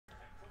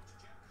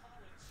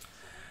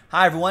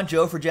Hi everyone,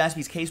 Joe for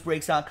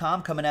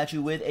JaspysCaseBreaks.com coming at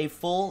you with a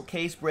full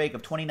case break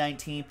of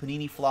 2019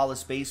 Panini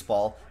Flawless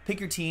Baseball. Pick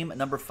your team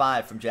number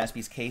 5 from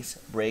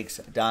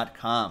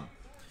JaspysCaseBreaks.com.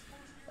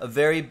 A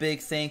very big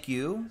thank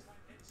you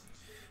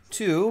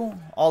to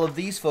all of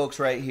these folks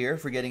right here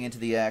for getting into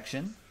the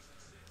action.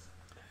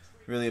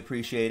 Really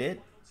appreciate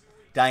it.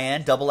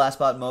 Diane, Double Last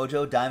Spot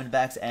Mojo,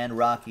 Diamondbacks, and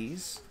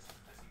Rockies.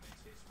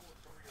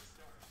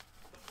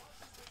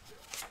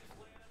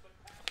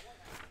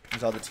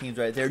 There's all the teams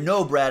right there.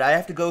 No, Brad, I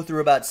have to go through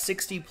about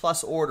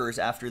 60-plus orders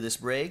after this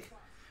break,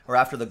 or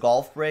after the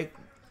golf break.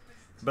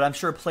 But I'm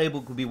sure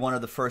Playbook will be one of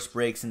the first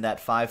breaks in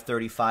that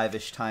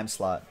 5:35-ish time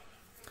slot.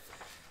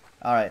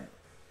 All right.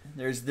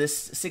 There's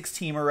this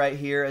 6-teamer right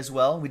here as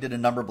well. We did a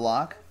number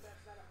block.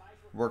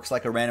 Works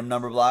like a random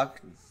number block,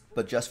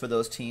 but just for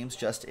those teams,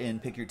 just in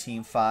Pick Your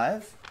Team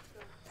 5.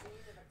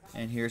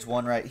 And here's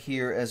one right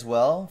here as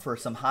well for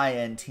some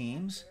high-end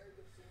teams.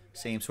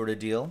 Same sort of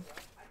deal.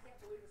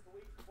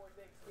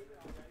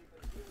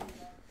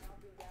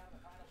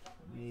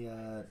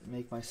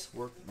 Make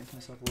myself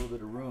a little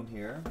bit of room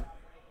here.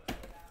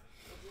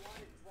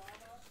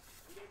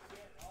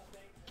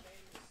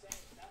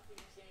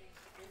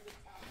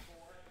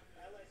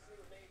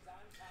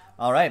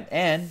 All right,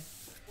 and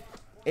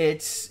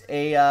it's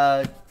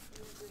a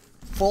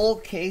full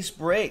case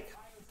break.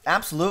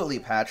 Absolutely,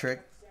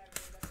 Patrick.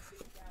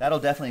 That'll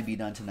definitely be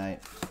done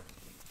tonight.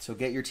 So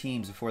get your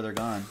teams before they're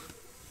gone.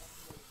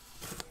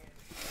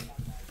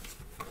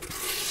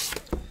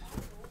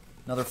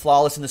 Another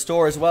Flawless in the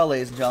store as well,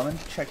 ladies and gentlemen.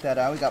 Check that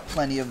out. We got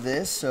plenty of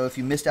this. So if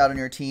you missed out on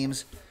your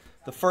teams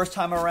the first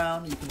time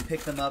around, you can pick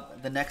them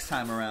up the next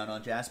time around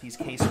on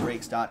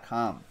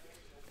JaspysCaseBreaks.com.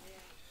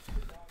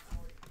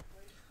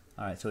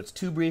 All right, so it's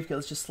too brief. Okay,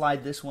 let's just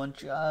slide this one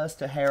just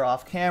a hair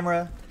off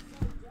camera.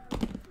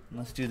 And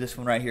let's do this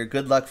one right here.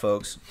 Good luck,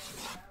 folks.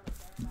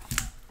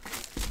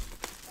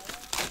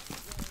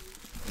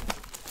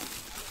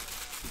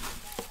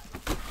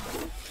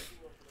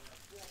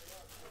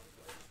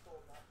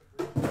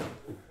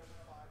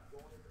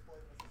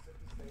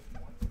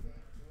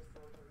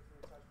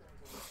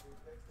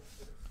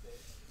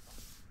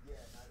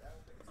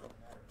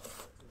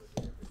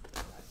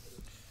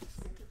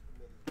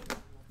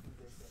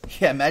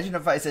 Yeah, imagine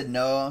if I said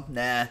no,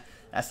 nah,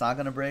 that's not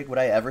going to break. Would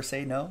I ever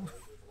say no?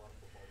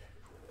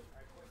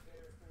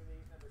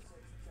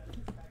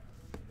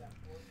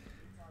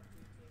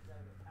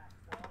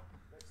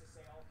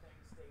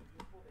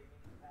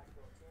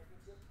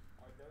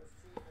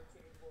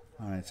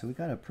 All right, so we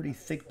got a pretty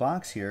thick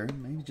box here.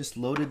 Maybe just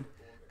loaded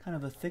kind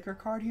of a thicker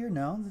card here.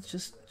 No, it's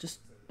just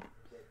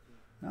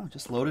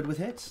loaded with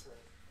hits.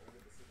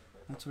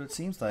 That's what it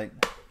seems like.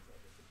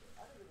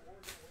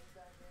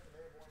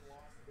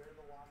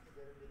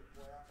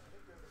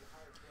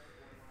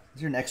 Is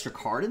there an extra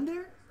card in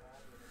there?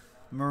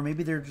 Or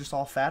maybe they're just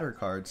all fatter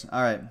cards.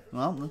 All right,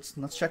 well,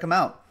 let's check them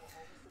out.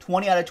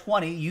 20 out of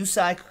 20,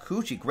 Yusei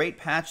Kikuchi. Great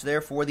patch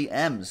there for the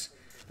M's.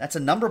 That's a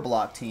number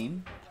block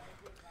team.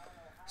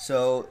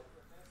 So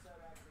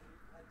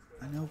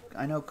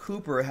I know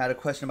Cooper had a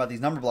question about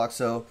these number blocks,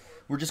 so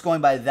we're just going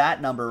by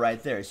that number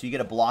right there. So you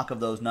get a block of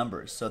those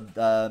numbers. So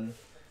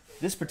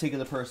this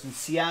particular person,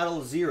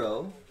 Seattle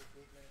 0.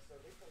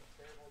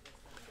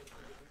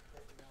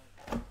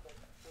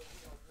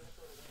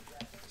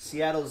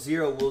 Seattle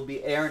 0 will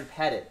be Aaron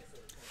Pettit.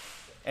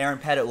 Aaron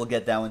Pettit will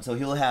get that one. So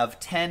he'll have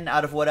 10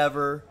 out of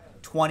whatever,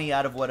 20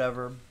 out of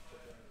whatever.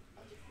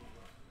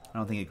 I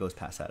don't think it goes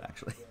past that,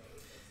 actually.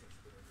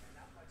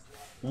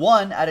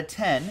 1 out of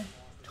 10,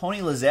 Tony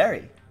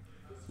Lazzeri.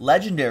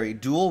 Legendary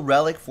dual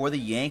relic for the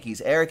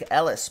Yankees. Eric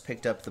Ellis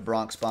picked up the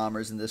Bronx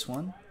Bombers in this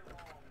one.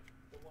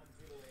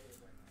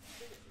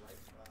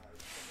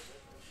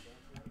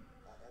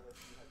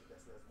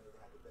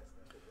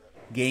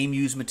 Game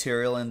used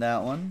material in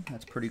that one.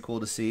 That's pretty cool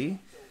to see.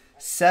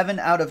 7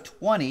 out of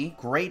 20.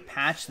 Great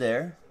patch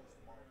there.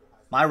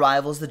 My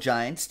rivals, the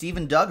Giants.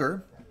 Steven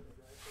Duggar.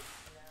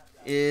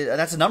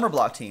 That's a number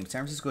block team.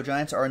 San Francisco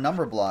Giants are a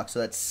number block.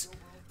 So that's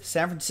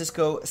San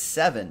Francisco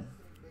 7.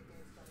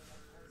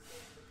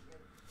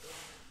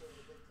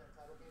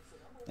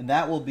 And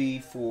that will be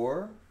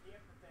for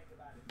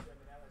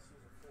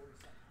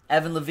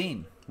Evan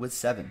Levine with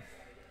 7.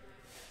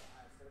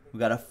 We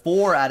got a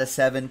 4 out of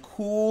 7.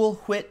 Cool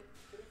Whit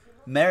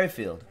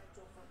Merrifield.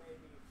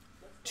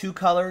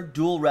 2-color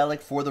dual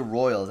relic for the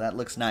Royals. That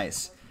looks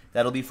nice.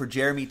 That'll be for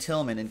Jeremy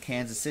Tillman in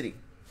Kansas City.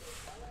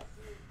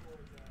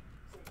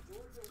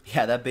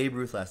 Yeah, that Babe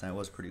Ruth last night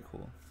was pretty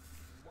cool.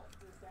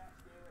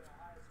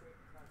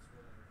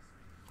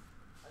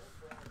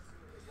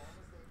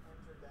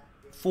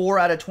 Four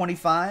out of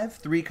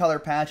 25. 3-color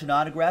patch and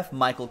autograph.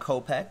 Michael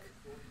Kopech.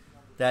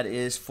 That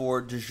is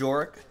for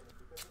DeJork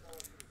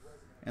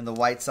and the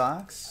White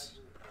Sox.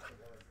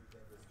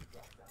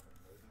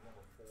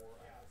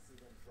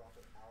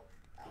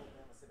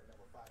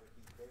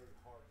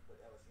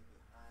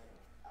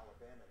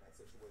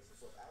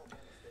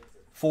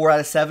 Four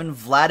out of 7,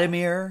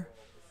 Vladimir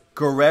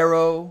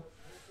Guerrero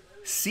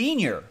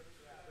Sr.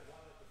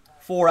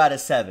 4 out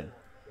of 7.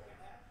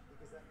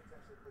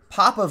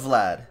 Papa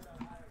Vlad.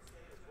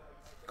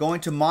 Going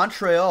to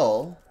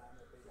Montreal.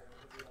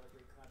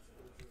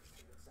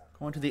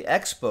 Going to the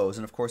Expos.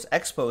 And, of course,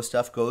 Expo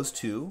stuff goes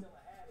to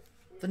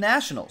the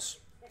Nationals.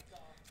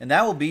 And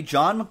that will be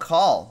John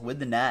McCall with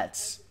the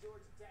Nats.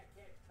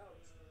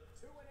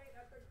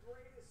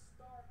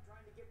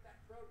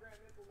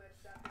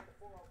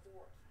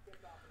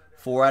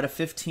 4 out of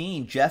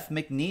 15, Jeff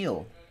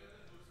McNeil.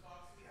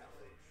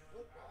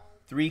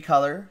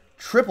 3-color,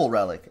 triple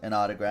relic, an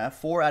autograph.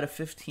 4 out of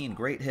 15,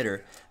 great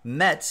hitter.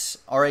 Mets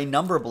are a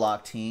number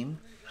block team.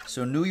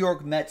 So New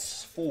York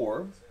Mets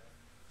 4.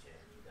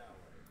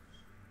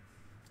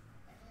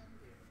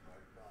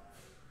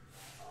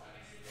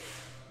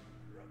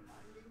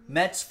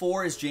 Mets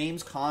 4 is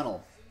James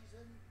Connell.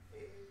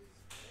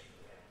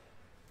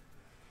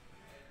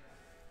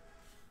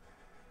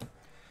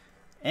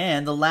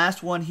 And the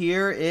last one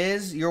here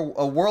is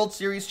a World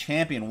Series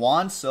champion,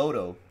 Juan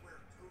Soto.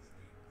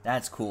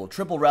 That's cool.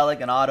 Triple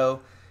relic and auto.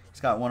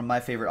 He's got one of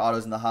my favorite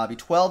autos in the hobby.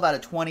 12 out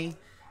of 20.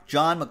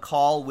 John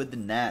McCall with the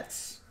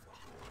Nats.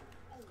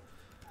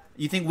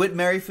 You think Whit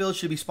Merrifield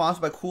should be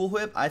sponsored by Cool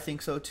Whip? I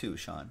think so too,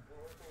 Sean.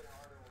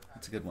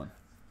 That's a good one.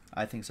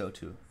 I think so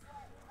too.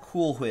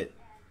 Cool Whip.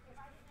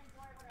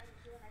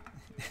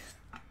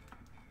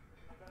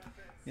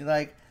 You're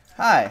like,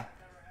 hi,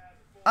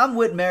 I'm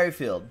Whit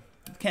Merrifield,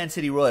 Kansas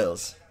City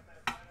Royals.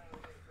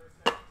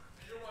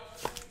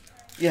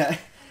 Yeah,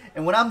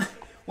 and when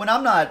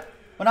I'm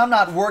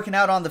not working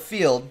out on the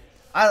field,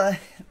 I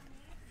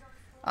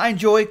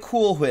enjoy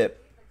Cool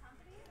Whip.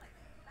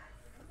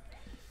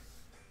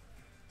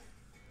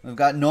 We've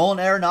got Nolan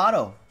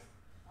Arenado.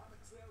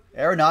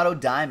 Arenado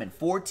Diamond,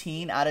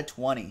 14 out of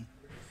 20.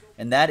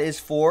 And that is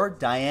for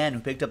Diane, who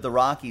picked up the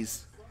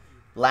Rockies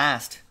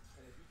last.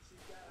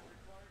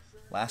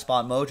 Last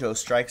Spot Mojo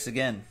strikes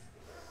again.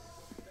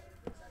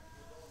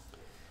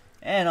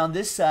 And on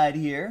this side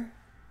here,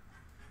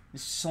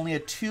 this is only a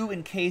 2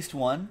 encased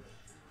one.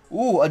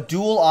 Ooh, a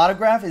dual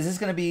autograph? Is this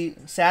going to be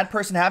sad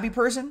person, happy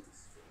person?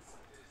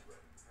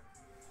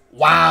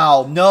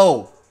 Wow,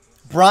 no.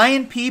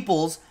 Brian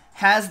Peoples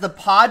has the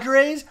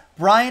Padres.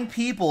 Brian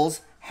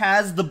Peoples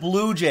has the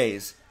Blue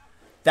Jays.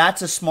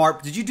 That's a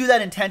smart... Did you do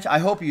that intention? I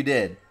hope you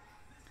did.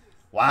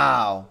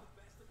 Wow.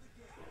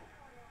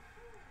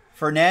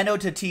 Fernando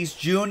Tatis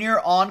Jr.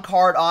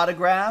 on-card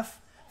autograph.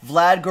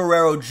 Vlad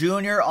Guerrero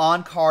Jr.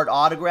 on-card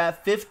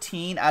autograph.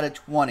 15 out of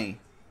 20.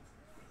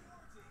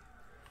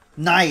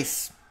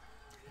 Nice.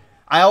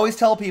 I always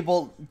tell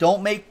people,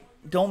 don't make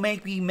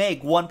me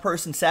make one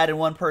person sad and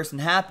one person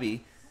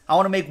happy. I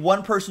want to make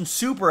one person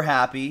super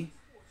happy.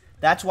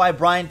 That's why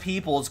Brian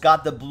Peoples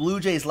got the Blue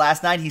Jays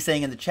last night. He's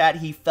saying in the chat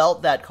he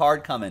felt that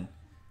card coming.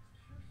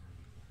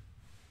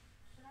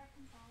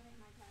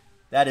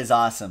 That is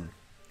awesome.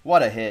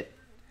 What a hit.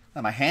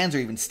 My hands are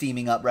even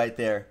steaming up right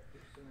there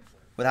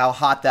with how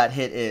hot that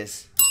hit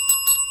is.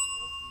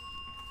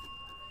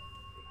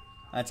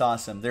 That's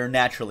awesome. They're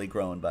naturally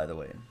grown, by the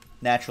way.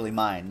 Naturally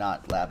mine,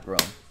 not lab grown.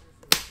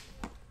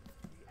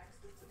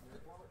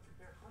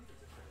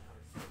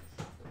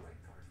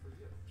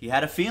 He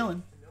had a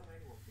feeling.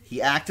 He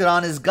acted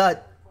on his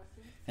gut.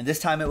 And this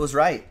time it was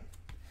right.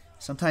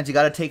 Sometimes you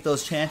got to take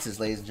those chances,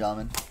 ladies and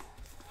gentlemen.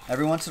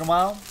 Every once in a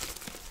while,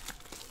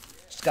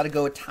 just got to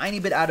go a tiny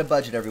bit out of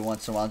budget every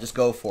once in a while and just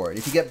go for it.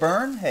 If you get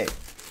burned, hey,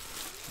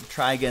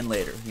 try again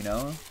later, you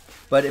know.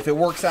 But if it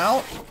works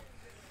out,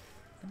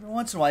 every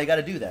once in a while you got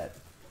to do that.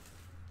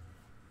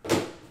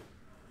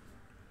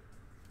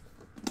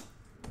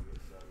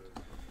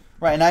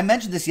 Right, and I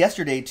mentioned this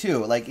yesterday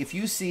too. Like if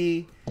you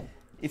see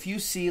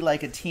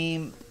like a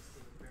team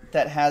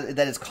that has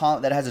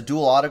a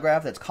dual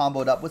autograph that's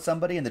comboed up with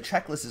somebody, and the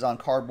checklist is on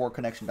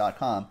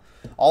cardboardconnection.com.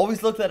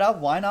 Always look that up.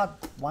 Why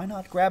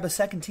not grab a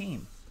second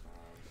team?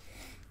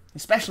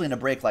 Especially in a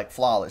break like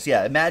Flawless.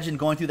 Yeah, imagine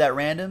going through that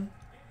random.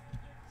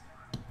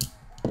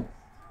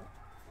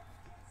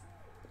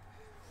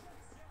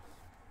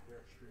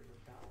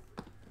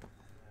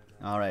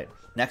 All right,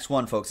 next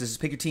one, folks. This is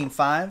Pick Your Team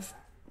 5.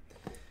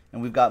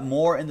 And we've got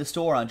more in the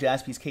store on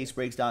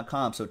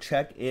jaspyscasebreaks.com, so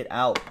check it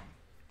out.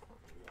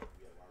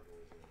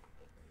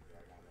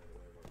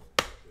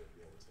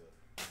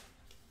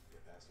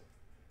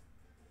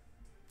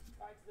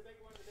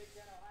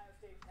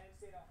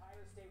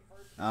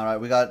 All right,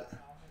 we got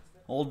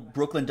old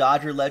Brooklyn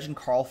Dodger legend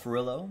Carl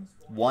Furillo,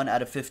 1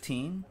 out of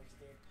 15.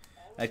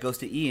 That goes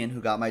to Ian,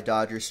 who got my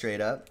Dodgers straight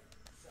up.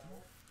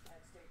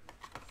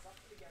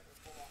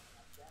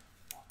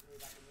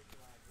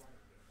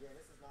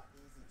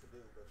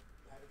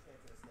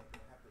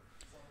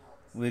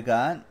 We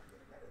got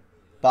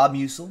Bob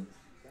Musil,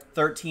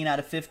 13 out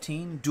of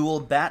 15, dual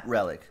bat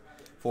relic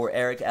for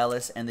Eric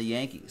Ellis and the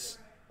Yankees.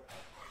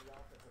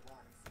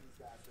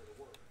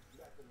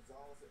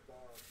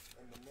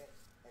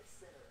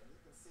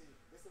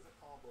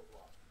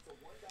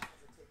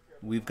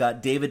 We've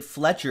got David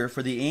Fletcher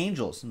for the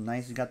Angels.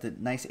 Nice, you got the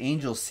nice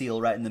Angels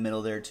seal right in the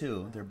middle there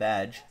too. Their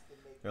badge,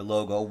 their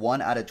logo, 1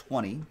 out of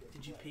 20.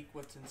 Did you peek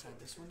what's inside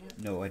this one yet?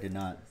 No, I did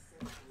not.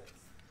 Do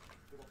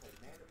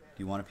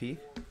you want to peek?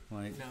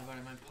 Like, no, but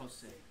I might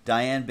post it.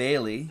 Diane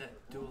Bailey, That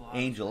do a lot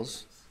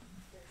Angels.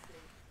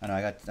 I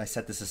know, I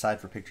set this aside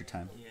for picture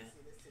time. Yeah.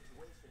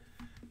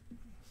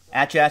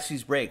 At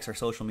Jaspy's Breaks, our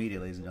social media,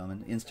 ladies and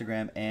gentlemen.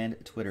 Instagram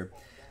and Twitter.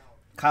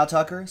 Kyle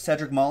Tucker,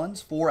 Cedric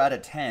Mullins, 4 out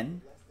of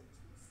 10.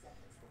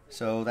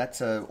 So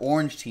that's a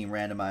orange team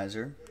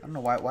randomizer. I don't know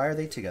why are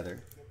they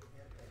together.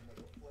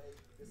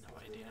 No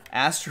idea.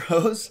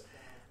 Astros,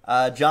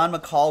 John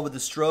McCall with the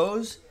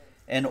Stros,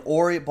 and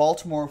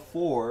Baltimore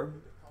 4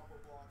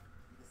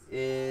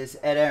 is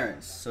Ed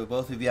Aarons. So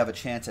both of you have a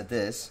chance at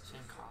this.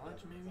 Same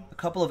college, maybe? A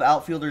couple of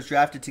outfielders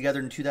drafted together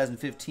in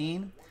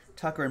 2015.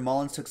 Tucker and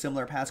Mullins took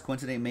similar paths,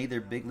 coincidentally made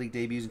their big league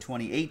debuts in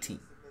 2018.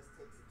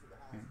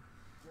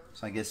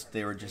 So I guess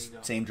they were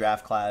just same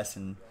draft class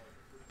and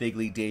big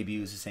league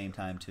debuts at the same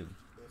time too.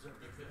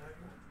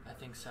 I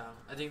think so.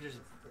 I think there's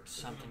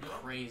something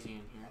crazy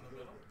in here.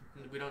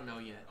 We don't know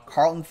yet.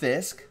 Carlton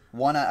Fisk,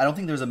 I don't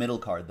think there was a middle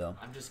card though.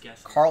 I'm just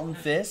guessing. Carlton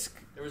Fisk,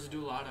 There was a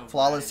Dulado.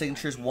 flawless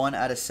signatures, 1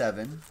 out of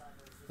 7.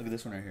 Look at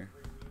this one right here.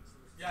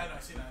 Yeah, I know, I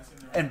seen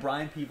that. And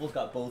Brian Peoples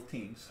got both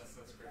teams.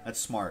 That's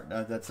smart.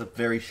 That's a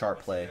very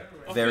sharp play.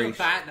 Okay, Very,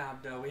 bat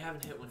knob though. We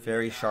haven't hit one. Yet.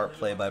 very sharp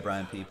play by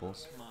Brian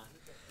Peoples. Come on.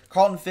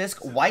 Carlton Fisk,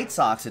 White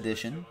Sox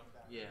edition.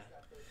 Yeah.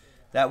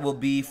 That will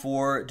be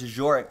for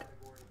DeJouric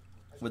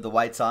with the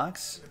White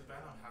Sox.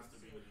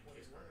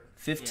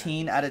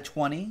 15 out of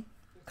 20.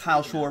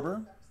 Kyle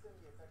Schwarber.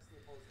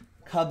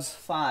 Cubs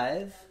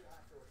 5.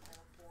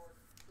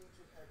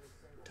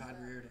 Todd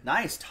Reardon.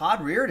 Nice,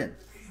 Todd Reardon.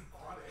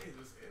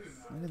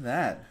 Look at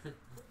that. Is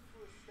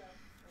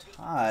he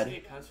Todd. a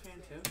Cubs fan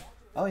too?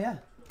 Oh, yeah.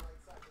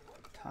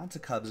 Todd's a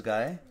Cubs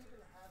guy.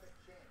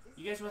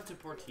 You guys went to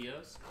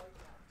Portillo's?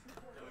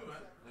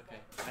 Okay,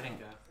 I didn't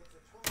go.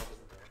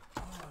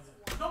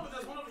 No, but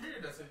there's one over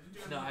here that said, did you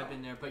guys No, know I've that?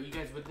 been there, but you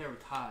guys went there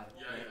with Todd.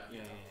 Yeah, right? yeah.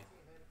 Yeah.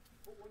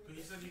 But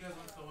he said you guys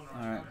went to the one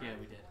All right. Yeah,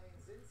 we did.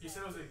 He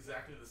said it was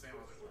exactly the same. I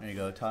was like, There you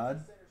go,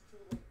 Todd.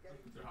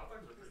 their hot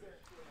dogs are pretty good.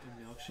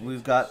 And milkshake.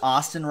 We've got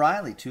Austin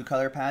Riley,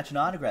 2-color patch and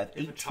autograph,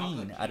 They have a 18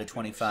 chocolate out of cake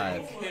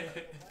 25.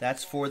 milkshake.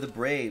 That's for the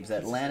Braves. This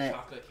is a Atlanta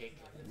chocolate cake.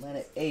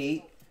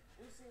 8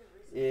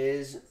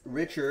 is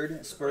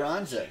Richard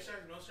Speranza. Shake Shack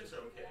milkshakes are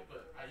okay,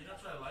 but you know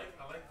what I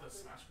like the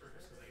smash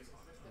burgers because they use on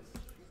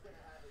it.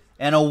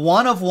 And a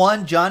 1 of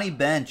 1 Johnny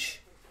Bench.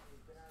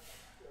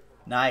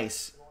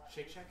 Nice.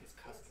 Shake Shack is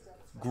custard.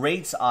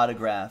 Greats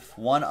autograph,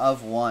 1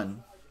 of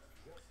 1.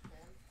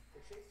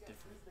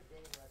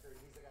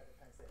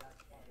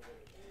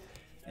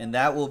 And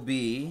that will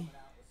be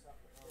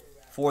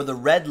for the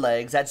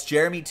Redlegs. That's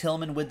Jeremy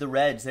Tillman with the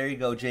Reds. There you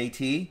go,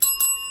 JT.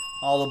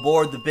 All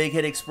aboard the Big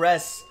Hit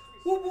Express.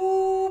 Whoop,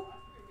 whoop.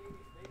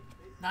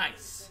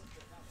 Nice.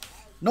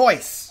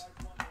 Nice.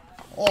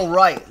 All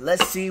right,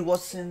 let's see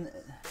what's in the Is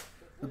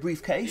your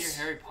briefcase.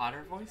 Harry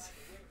Potter voice?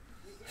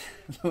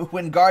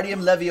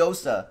 Wingardium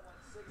Leviosa.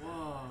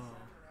 Whoa.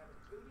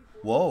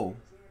 Whoa.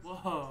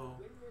 Whoa.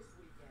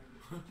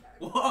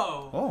 Whoa.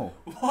 Oh.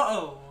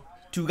 Whoa.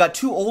 We got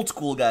 2 old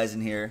school guys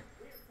in here.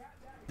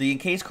 The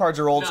encased cards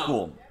are old No.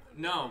 school.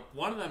 No,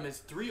 one of them is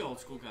 3 old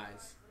school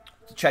guys.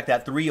 Check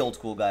that, 3 old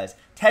school guys.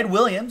 Ted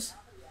Williams,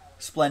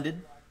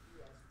 splendid.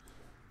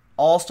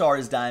 All-Star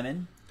is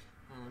diamond,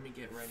 Oh, let me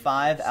get ready.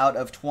 5 out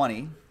of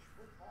 20.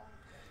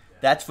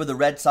 That's for the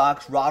Red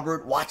Sox.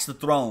 Robert, watch the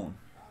throne.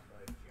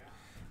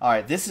 All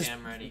right, this is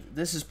I'm ready.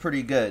 this is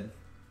pretty good.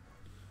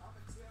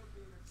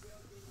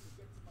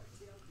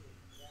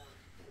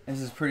 This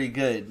is pretty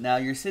good. Now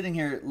you're sitting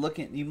here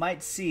looking. You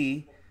might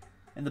see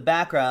in the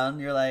background.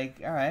 You're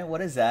like, all right,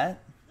 what is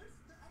that?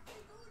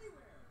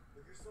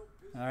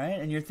 All right,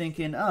 and you're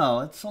thinking,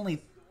 oh, it's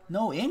only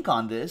no ink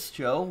on this,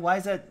 Joe. Why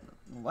is that?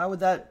 Why would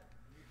that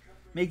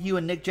make you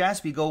and Nick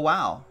Jaspy go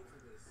wow?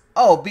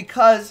 Oh,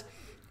 because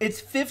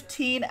it's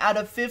 15 out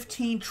of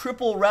 15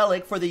 triple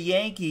relic for the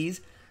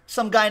Yankees.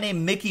 Some guy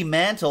named Mickey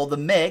Mantle, the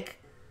Mick,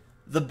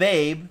 the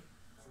Babe,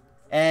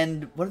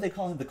 and what do they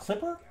call him? The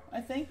Clipper,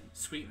 I think.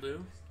 Sweet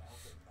Lou.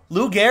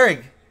 Lou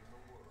Gehrig.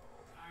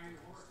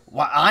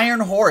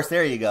 Iron Horse.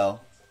 There you go.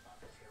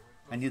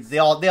 And they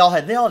all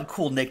had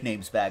cool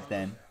nicknames back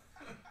then.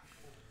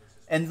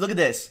 And look at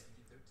this.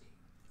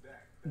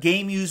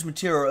 Game used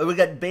material. We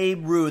got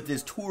Babe Ruth,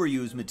 his tour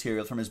used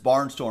materials from his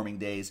barnstorming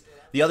days.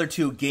 The other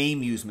 2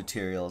 game used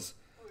materials.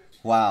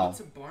 Wow.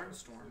 What's a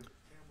barnstorm?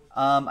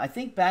 I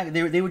think back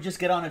they would just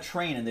get on a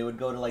train and they would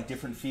go to like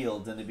different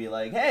fields and they'd be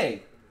like,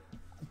 "Hey,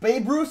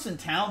 Babe Ruth's in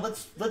town.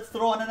 Let's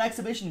throw on an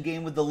exhibition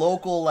game with the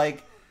local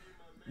like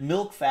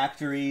milk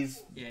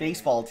factories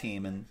baseball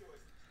team." And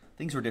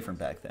things were different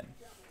back then.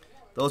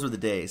 Those were the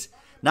days.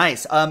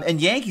 Nice. And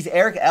Yankees,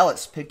 Eric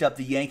Ellis picked up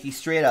the Yankees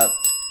straight up.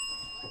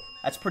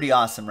 That's pretty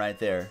awesome right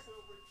there.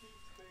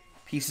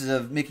 Pieces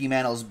of Mickey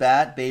Mantle's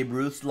bat, Babe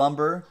Ruth's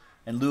lumber,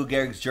 and Lou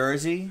Gehrig's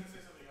jersey.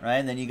 Right?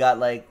 And then you got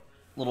like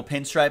little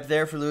pinstripe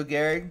there for Lou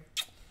Gehrig.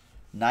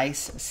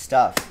 Nice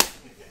stuff.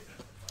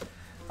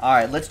 All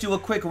right, let's do a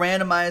quick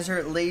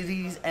randomizer,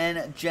 ladies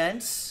and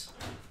gents.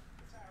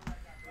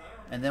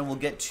 And then we'll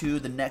get to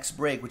the next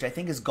break, which I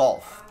think is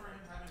golf.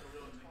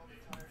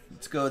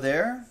 Let's go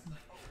there.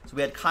 So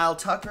we had Kyle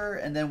Tucker,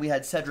 and then we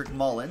had Cedric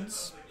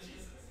Mullins.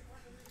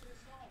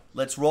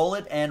 Let's roll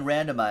it and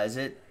randomize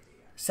it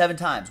 7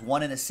 times.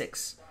 1 and a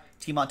 6.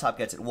 Team on top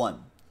gets it.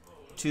 1,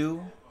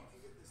 2,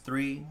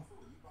 3,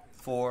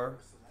 4,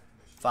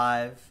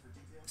 5,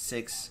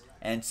 6,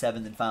 and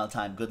 7. Then final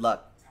time. Good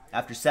luck.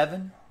 After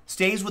 7,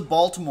 stays with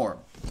Baltimore.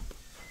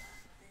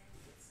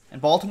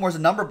 And Baltimore's a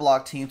number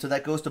block team, so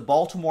that goes to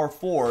Baltimore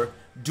 4.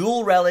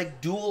 Dual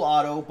relic, dual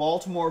auto,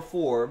 Baltimore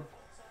 4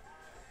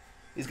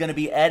 is going to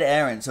be Ed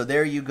Aaron. So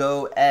there you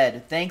go,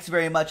 Ed. Thanks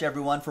very much,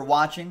 everyone, for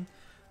watching.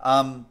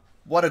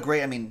 What a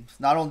great, I mean,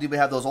 not only do we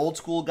have those old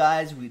school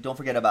guys, we don't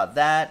forget about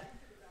that.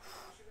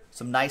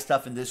 Some nice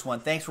stuff in this one.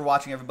 Thanks for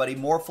watching, everybody.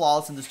 More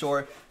Flawless in the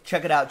store.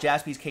 Check it out,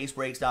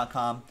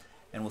 jaspyscasebreaks.com,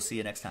 and we'll see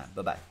you next time.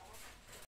 Bye-bye.